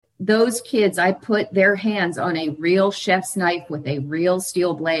those kids, I put their hands on a real chef's knife with a real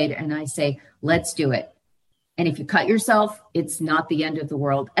steel blade, and I say, let's do it. And if you cut yourself, it's not the end of the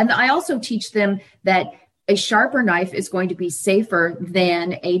world. And I also teach them that a sharper knife is going to be safer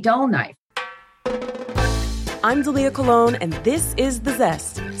than a dull knife. I'm Dalia Colon, and this is The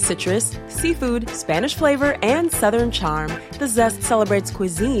Zest. Citrus, seafood, Spanish flavor, and Southern charm. The Zest celebrates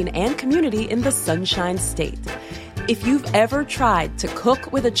cuisine and community in the Sunshine State. If you've ever tried to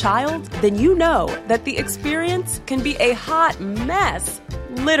cook with a child, then you know that the experience can be a hot mess,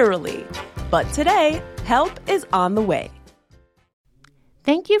 literally. But today, help is on the way.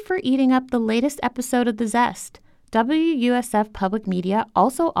 Thank you for eating up the latest episode of The Zest. WUSF Public Media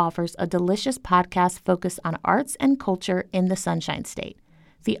also offers a delicious podcast focused on arts and culture in the Sunshine State.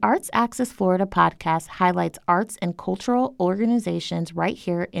 The Arts Axis Florida podcast highlights arts and cultural organizations right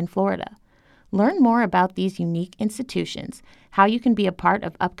here in Florida. Learn more about these unique institutions, how you can be a part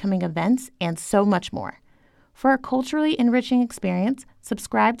of upcoming events, and so much more. For a culturally enriching experience,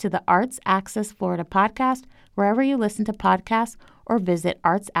 subscribe to the Arts Axis Florida podcast wherever you listen to podcasts or visit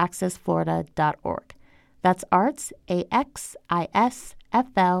artsaccessflorida.org. That's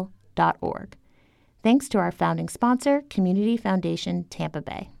artsaccessfl.org. Thanks to our founding sponsor, Community Foundation Tampa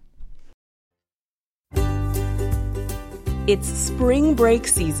Bay. It's spring break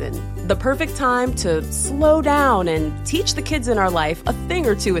season, the perfect time to slow down and teach the kids in our life a thing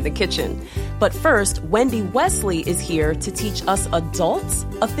or two in the kitchen. But first, Wendy Wesley is here to teach us adults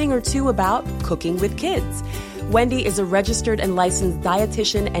a thing or two about cooking with kids. Wendy is a registered and licensed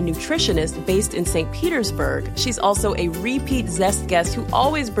dietitian and nutritionist based in St. Petersburg. She's also a repeat Zest guest who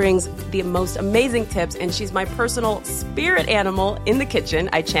always brings the most amazing tips, and she's my personal spirit animal in the kitchen.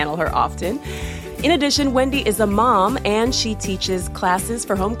 I channel her often. In addition, Wendy is a mom, and she teaches classes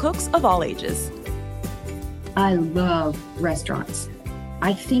for home cooks of all ages. I love restaurants.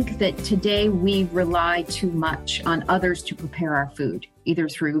 I think that today we rely too much on others to prepare our food, either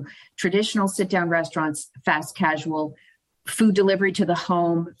through traditional sit-down restaurants, fast casual, food delivery to the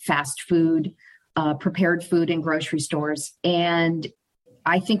home, fast food, prepared food in grocery stores. And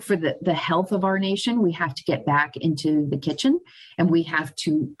I think for the health of our nation, we have to get back into the kitchen and we have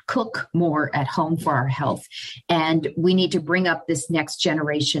to cook more at home for our health. And we need to bring up this next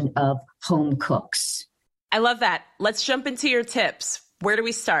generation of home cooks. I love that. Let's jump into your tips. Where do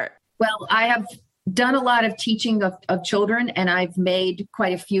we start? Well, I have done a lot of teaching of children, and I've made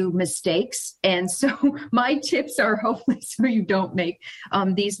quite a few mistakes. And so my tips are hopefully so you don't make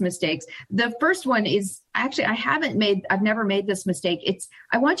these mistakes. The first one is actually, I've never made this mistake.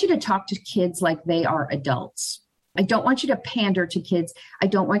 I want you to talk to kids like they are adults. I don't want you to pander to kids. I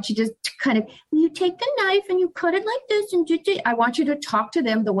don't want you to kind of, you take the knife and you cut it like this. I want you to talk to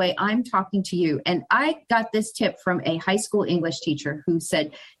them the way I'm talking to you. And I got this tip from a high school English teacher who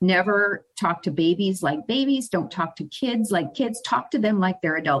said, never talk to babies like babies. Don't talk to kids like kids. Talk to them like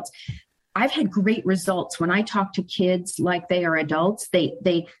they're adults. I've had great results when I talk to kids like they are adults. They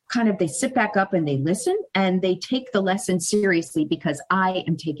sit back up and they listen and they take the lesson seriously because I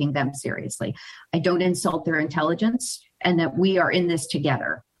am taking them seriously. I don't insult their intelligence, and that we are in this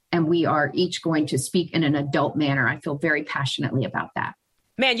together and we are each going to speak in an adult manner. I feel very passionately about that.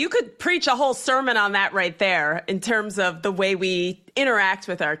 Man, you could preach a whole sermon on that right there in terms of the way we interact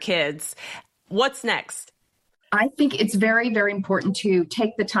with our kids. What's next? I think it's very, very important to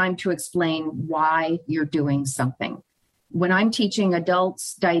take the time to explain why you're doing something. When I'm teaching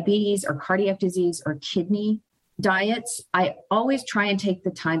adults diabetes or cardiac disease or kidney diets, I always try and take the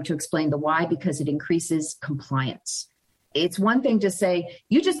time to explain the why because it increases compliance. It's one thing to say,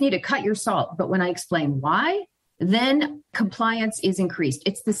 you just need to cut your salt. But when I explain why, then compliance is increased.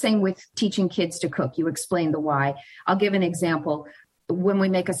 It's the same with teaching kids to cook. You explain the why. I'll give an example. When we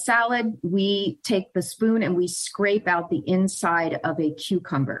make a salad, we take the spoon and we scrape out the inside of a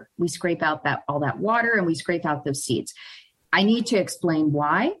cucumber. We scrape out all that water and we scrape out those seeds. I need to explain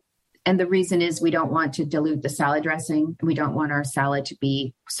why. And the reason is we don't want to dilute the salad dressing. We don't want our salad to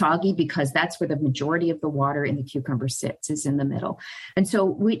be soggy because that's where the majority of the water in the cucumber sits, is in the middle. And so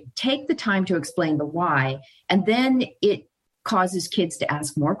we take the time to explain the why, and then it causes kids to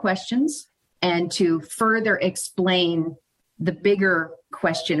ask more questions and to further explain the bigger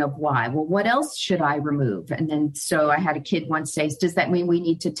question of why. Well, what else should I remove? And then, so I had a kid once say, does that mean we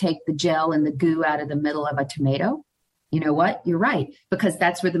need to take the gel and the goo out of the middle of a tomato? You know what? You're right, because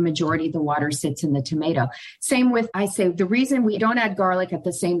that's where the majority of the water sits in the tomato. Same with, I say, the reason we don't add garlic at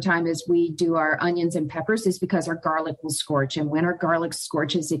the same time as we do our onions and peppers is because our garlic will scorch. And when our garlic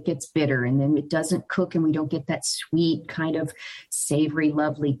scorches, it gets bitter and then it doesn't cook and we don't get that sweet kind of savory,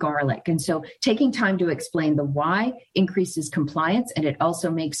 lovely garlic. And so taking time to explain the why increases compliance, and it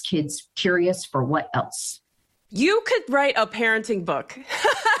also makes kids curious for what else. You could write a parenting book.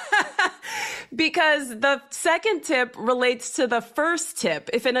 Because the second tip relates to the first tip.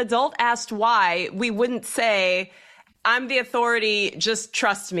 If an adult asked why, we wouldn't say, I'm the authority, just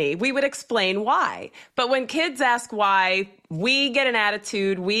trust me. We would explain why. But when kids ask why, we get an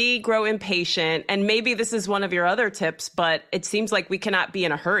attitude, we grow impatient, and maybe this is one of your other tips, but it seems like we cannot be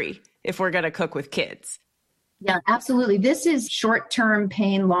in a hurry if we're going to cook with kids. Yeah, absolutely. This is short-term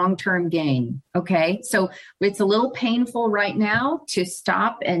pain, long-term gain. Okay. So it's a little painful right now to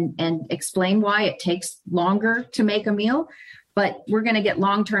stop and explain why it takes longer to make a meal, but we're going to get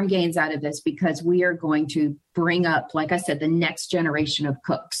long-term gains out of this because we are going to bring up, like I said, the next generation of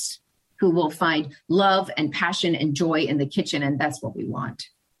cooks who will find love and passion and joy in the kitchen. And that's what we want.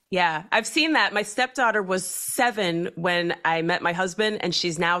 Yeah, I've seen that. My stepdaughter was 7 when I met my husband, and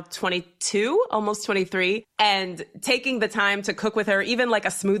she's now 22, almost 23. And taking the time to cook with her, even like a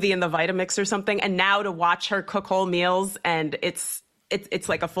smoothie in the Vitamix or something, and now to watch her cook whole meals, and it's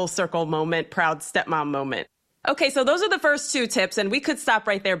like a full circle moment, proud stepmom moment. Okay, so those are the first 2 tips, and we could stop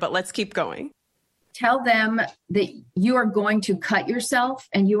right there, but let's keep going. Tell them that you are going to cut yourself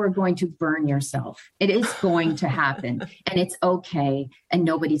and you are going to burn yourself. It is going to happen and it's okay and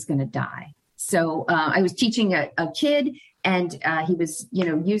nobody's going to die. So I was teaching a kid and he was,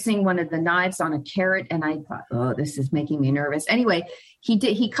 using one of the knives on a carrot. And I thought, oh, this is making me nervous. Anyway,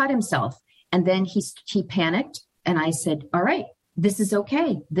 he cut himself and then he panicked. And I said, all right, this is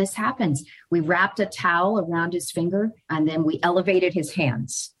okay. This happens. We wrapped a towel around his finger and then we elevated his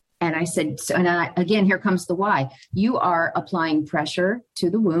hands. And I said, again, here comes the why. You are applying pressure to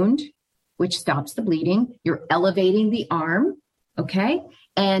the wound, which stops the bleeding. You're elevating the arm, okay?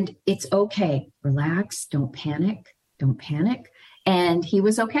 And it's okay. Relax, don't panic. And he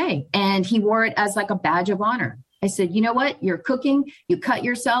was okay. And he wore it as like a badge of honor. I said, you know what? You're cooking, you cut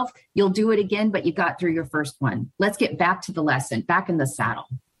yourself, you'll do it again, but you got through your first one. Let's get back to the lesson, back in the saddle.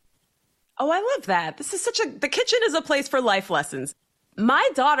 Oh, I love that. The kitchen is a place for life lessons. My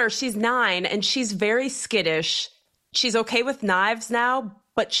daughter, she's 9 and she's very skittish. She's okay with knives now,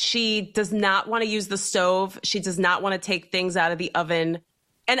 but she does not want to use the stove. She does not want to take things out of the oven.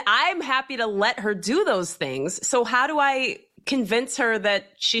 And I'm happy to let her do those things. So how do I convince her that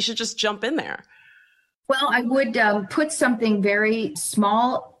she should just jump in there? Well, I would put something very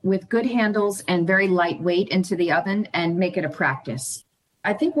small with good handles and very lightweight into the oven and make it a practice.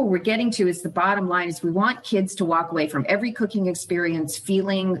 I think what we're getting to is the bottom line is we want kids to walk away from every cooking experience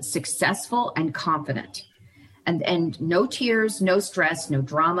feeling successful and confident. And no tears, no stress, no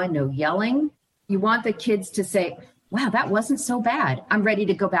drama, no yelling. You want the kids to say, wow, that wasn't so bad. I'm ready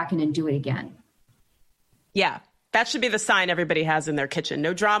to go back in and do it again. Yeah, that should be the sign everybody has in their kitchen.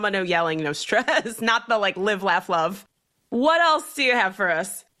 No drama, no yelling, no stress, not the live, laugh, love. What else do you have for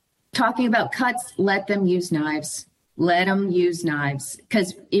us? Talking about cuts, let them use knives. Let them use knives.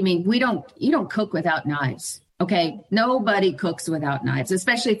 Because, you don't cook without knives. Okay. Nobody cooks without knives,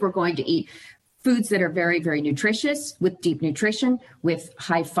 especially if we're going to eat foods that are very, very nutritious with deep nutrition, with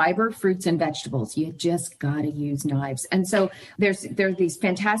high fiber fruits and vegetables. You just got to use knives. And so there's these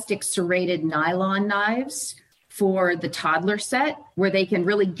fantastic serrated nylon knives for the toddler set where they can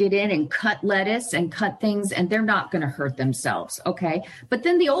really get in and cut lettuce and cut things and they're not going to hurt themselves. Okay. But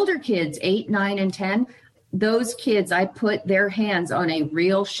then the older kids, 8, 9, and 10, those kids, I put their hands on a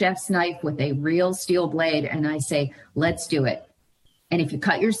real chef's knife with a real steel blade and I say, let's do it. And if you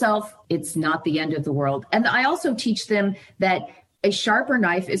cut yourself, it's not the end of the world. And I also teach them that a sharper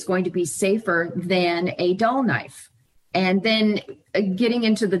knife is going to be safer than a dull knife. And then getting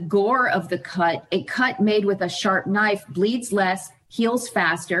into the gore of the cut, a cut made with a sharp knife bleeds less, heals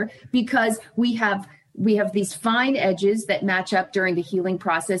faster because we have these fine edges that match up during the healing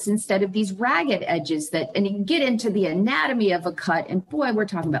process instead of these ragged edges and you can get into the anatomy of a cut. And boy, we're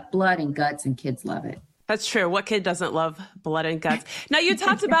talking about blood and guts and kids love it. That's true. What kid doesn't love blood and guts? Now, you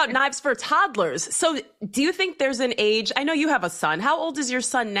talked about knives for toddlers. So do you think there's an age? I know you have a son. How old is your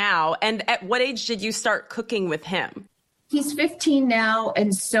son now? And at what age did you start cooking with him? He's 15 now,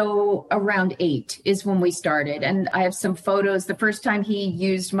 and so around 8 is when we started. And I have some photos. The first time he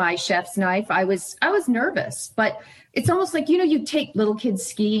used my chef's knife, I was nervous. But it's almost like, you take little kids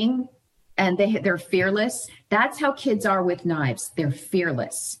skiing and they're fearless. That's how kids are with knives. They're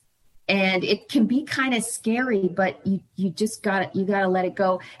fearless. And it can be kind of scary, but you just got to let it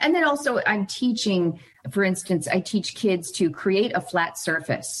go. And then also I'm teaching, for instance, I teach kids to create a flat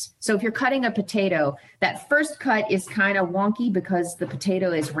surface. So if you're cutting a potato, that first cut is kind of wonky because the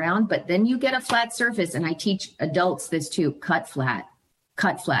potato is round, but then you get a flat surface. And I teach adults this too: cut flat.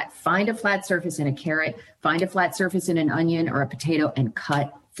 Find a flat surface in a carrot, find a flat surface in an onion or a potato, and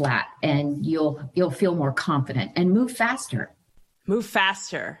cut flat. And you'll feel more confident and move faster. Move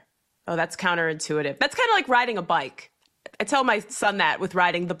faster. Oh, that's counterintuitive. That's kind of like riding a bike. I tell my son that with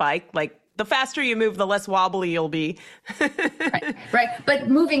riding the bike, like the faster you move, the less wobbly you'll be. Right. But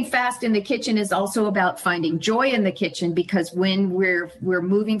moving fast in the kitchen is also about finding joy in the kitchen, because when we're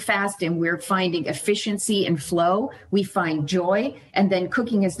moving fast and we're finding efficiency and flow, we find joy. And then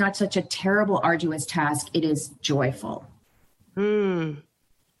cooking is not such a terrible, arduous task. It is joyful.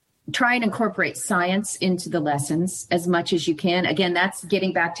 Try and incorporate science into the lessons as much as you can. Again, that's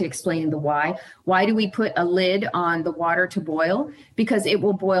getting back to explaining the why. Why do we put a lid on the water to boil? Because it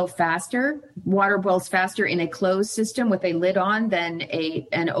will boil faster. Water boils faster in a closed system with a lid on than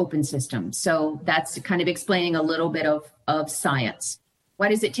an open system. So that's kind of explaining a little bit of science. Why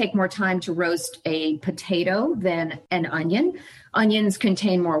does it take more time to roast a potato than an onion? Onions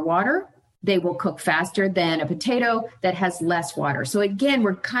contain more water. They will cook faster than a potato that has less water. So again,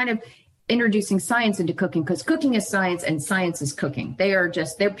 we're kind of introducing science into cooking, because cooking is science and science is cooking. They're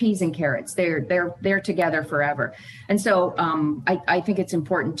peas and carrots. They're together forever. And so I think it's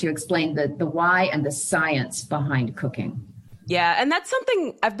important to explain the why and the science behind cooking. Yeah. And that's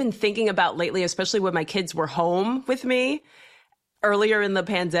something I've been thinking about lately, especially when my kids were home with me earlier in the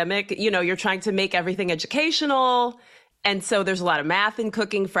pandemic. You know, you're trying to make everything educational. And so there's a lot of math in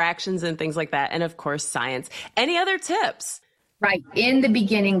cooking, fractions and things like that. And of course, science. Any other tips? Right. In the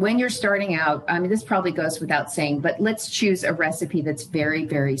beginning, when you're starting out, I mean, this probably goes without saying, but let's choose a recipe that's very,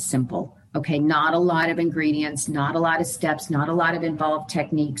 very simple. Okay. Not a lot of ingredients, not a lot of steps, not a lot of involved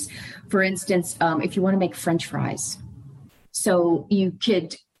techniques. For instance, if you want to make French fries, so you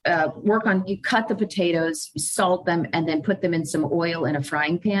could you cut the potatoes, salt them, and then put them in some oil in a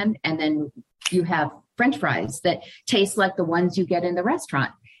frying pan. And then you have French fries that taste like the ones you get in the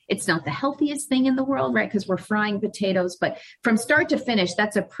restaurant. It's not the healthiest thing in the world, right? Because we're frying potatoes, but from start to finish,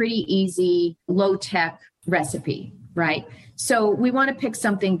 that's a pretty easy, low-tech recipe, right? So we want to pick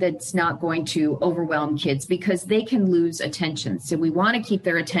something that's not going to overwhelm kids, because they can lose attention. So we want to keep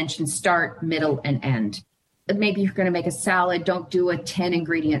their attention start, middle, and end. Maybe you're going to make a salad. Don't do a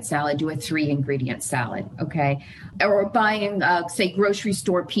 10-ingredient salad. Do a 3-ingredient salad, okay? Or buying, say, grocery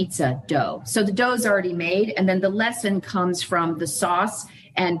store pizza dough. So the dough's already made, and then the lesson comes from the sauce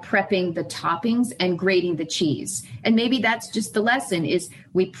and prepping the toppings and grating the cheese. And maybe that's just the lesson, is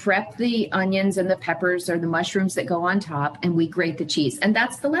we prep the onions and the peppers or the mushrooms that go on top, and we grate the cheese. And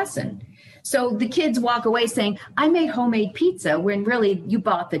that's the lesson. So the kids walk away saying, I made homemade pizza, when really you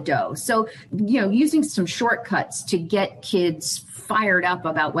bought the dough. So, using some shortcuts to get kids fired up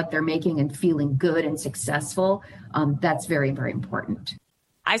about what they're making and feeling good and successful, that's very, very important.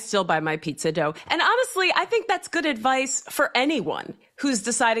 I still buy my pizza dough. And honestly, I think that's good advice for anyone who's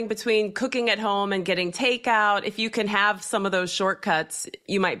deciding between cooking at home and getting takeout. If you can have some of those shortcuts,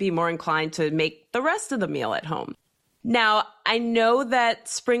 you might be more inclined to make the rest of the meal at home. Now, I know that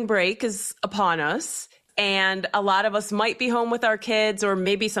spring break is upon us, and a lot of us might be home with our kids, or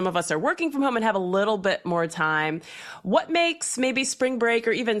maybe some of us are working from home and have a little bit more time. What makes maybe spring break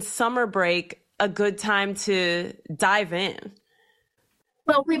or even summer break a good time to dive in?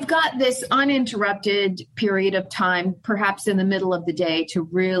 Well, we've got this uninterrupted period of time, perhaps in the middle of the day, to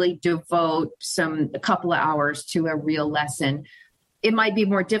really devote a couple of hours to a real lesson. It might be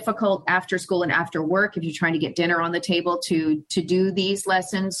more difficult after school and after work if you're trying to get dinner on the table to do these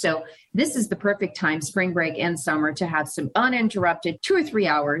lessons. So this is the perfect time, spring break and summer, to have some uninterrupted 2 or 3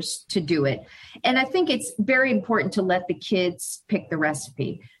 hours to do it. And I think it's very important to let the kids pick the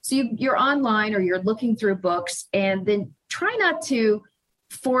recipe. So you're online or you're looking through books, and then try not to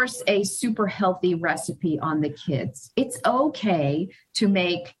force a super healthy recipe on the kids. It's okay to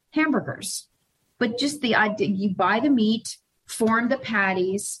make hamburgers, but just the idea, you buy the meat, form the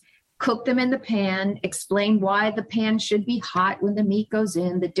patties, cook them in the pan, explain why the pan should be hot when the meat goes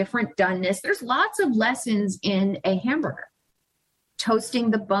in, the different doneness. There's lots of lessons in a hamburger.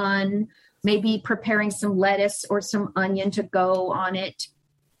 Toasting the bun, maybe preparing some lettuce or some onion to go on it.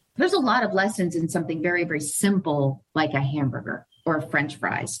 There's a lot of lessons in something very, very simple like a hamburger or French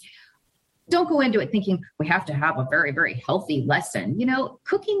fries. Don't go into it thinking we have to have a very, very healthy lesson.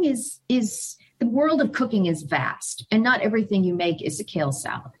 Cooking is the world of cooking is vast, and not everything you make is a kale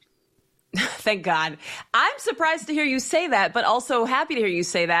salad. Thank God. I'm surprised to hear you say that, but also happy to hear you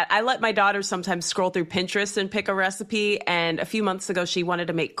say that. I let my daughter sometimes scroll through Pinterest and pick a recipe. And a few months ago, she wanted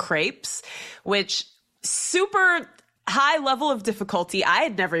to make crepes, which super high level of difficulty. I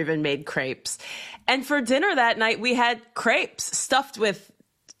had never even made crepes. And for dinner that night, we had crepes stuffed with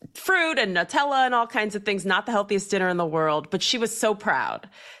fruit and Nutella and all kinds of things. Not the healthiest dinner in the world, but she was so proud.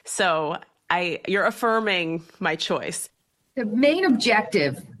 So you're affirming my choice. The main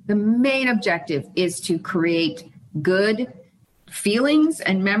objective is to create good feelings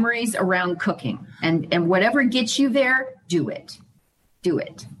and memories around cooking. And whatever gets you there, do it. Do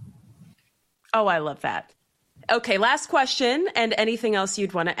it. Oh, I love that. Okay, last question, and anything else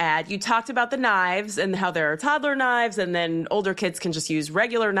you'd want to add. You talked about the knives and how there are toddler knives, and then older kids can just use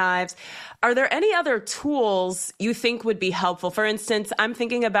regular knives. Are there any other tools you think would be helpful? For instance, I'm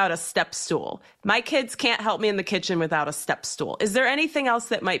thinking about a step stool. My kids can't help me in the kitchen without a step stool. Is there anything else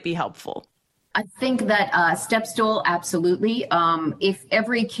that might be helpful? I think that step stool, absolutely. If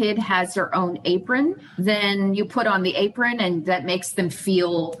every kid has their own apron, then you put on the apron and that makes them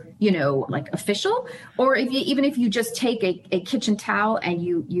feel, like official. Or even if you just take a kitchen towel and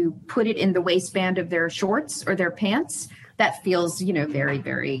you put it in the waistband of their shorts or their pants, that feels, very,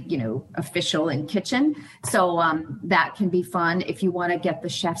 very, official in kitchen. So that can be fun. If you want to get the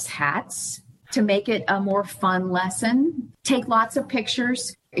chef's hats to make it a more fun lesson, take lots of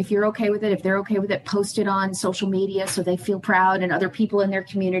pictures. If you're okay with it, if they're okay with it, post it on social media so they feel proud and other people in their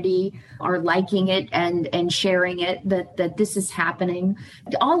community are liking it and sharing it, that this is happening.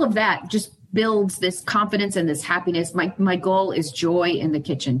 All of that just builds this confidence and this happiness. My goal is joy in the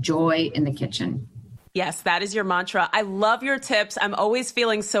kitchen, joy in the kitchen. Yes, that is your mantra. I love your tips. I'm always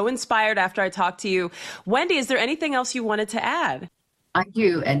feeling so inspired after I talk to you. Wendy, is there anything else you wanted to add? I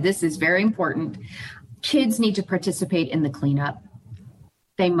do, and this is very important. Kids need to participate in the cleanup.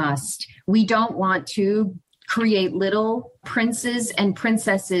 They must. We don't want to create little princes and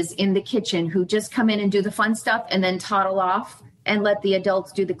princesses in the kitchen who just come in and do the fun stuff and then toddle off and let the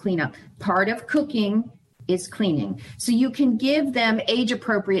adults do the cleanup. Part of cooking is cleaning. So you can give them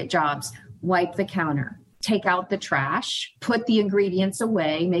age-appropriate jobs. Wipe the counter, take out the trash, put the ingredients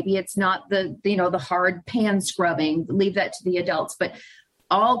away. Maybe it's not the hard pan scrubbing, leave that to the adults, but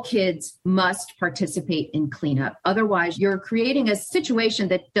all kids must participate in cleanup. Otherwise, you're creating a situation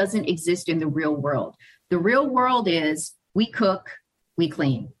that doesn't exist in the real world. The real world is we cook, we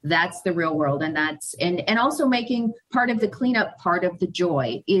clean. That's the real world. And also making part of the cleanup, part of the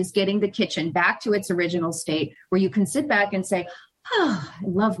joy is getting the kitchen back to its original state where you can sit back and say, I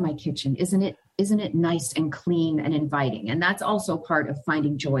love my kitchen. Isn't it nice and clean and inviting? And that's also part of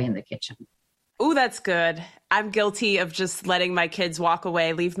finding joy in the kitchen. Ooh, that's good. I'm guilty of just letting my kids walk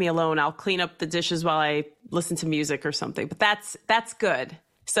away, leave me alone. I'll clean up the dishes while I listen to music or something. But that's good.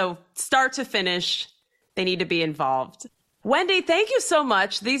 So start to finish, they need to be involved. Wendy, thank you so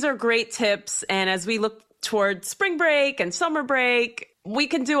much. These are great tips. And as we look toward spring break and summer break, we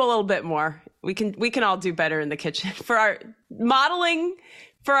can do a little bit more. We can all do better in the kitchen for our modeling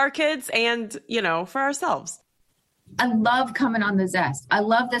for our kids and, for ourselves. I love coming on The Zest. I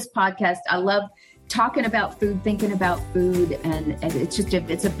love this podcast. I love talking about food, thinking about food. And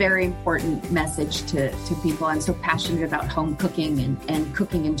it's a very important message to people. I'm so passionate about home cooking and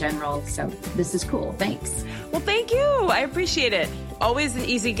cooking in general. So this is cool. Thanks. Well, thank you. I appreciate it. Always an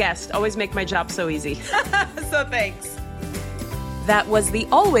easy guest. Always make my job so easy. So thanks. That was the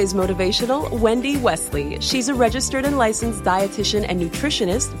always motivational Wendy Wesley. She's a registered and licensed dietitian and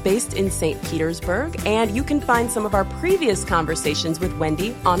nutritionist based in St. Petersburg, and you can find some of our previous conversations with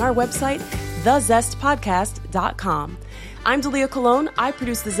Wendy on our website, thezestpodcast.com. I'm Dalia Colon. I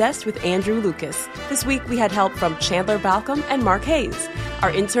produce The Zest with Andrew Lucas. This week we had help from Chandler Balcom and Mark Hayes.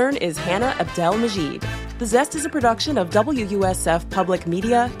 Our intern is Hannah Abdel-Majid. The Zest is a production of WUSF Public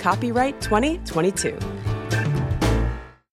Media, copyright 2022.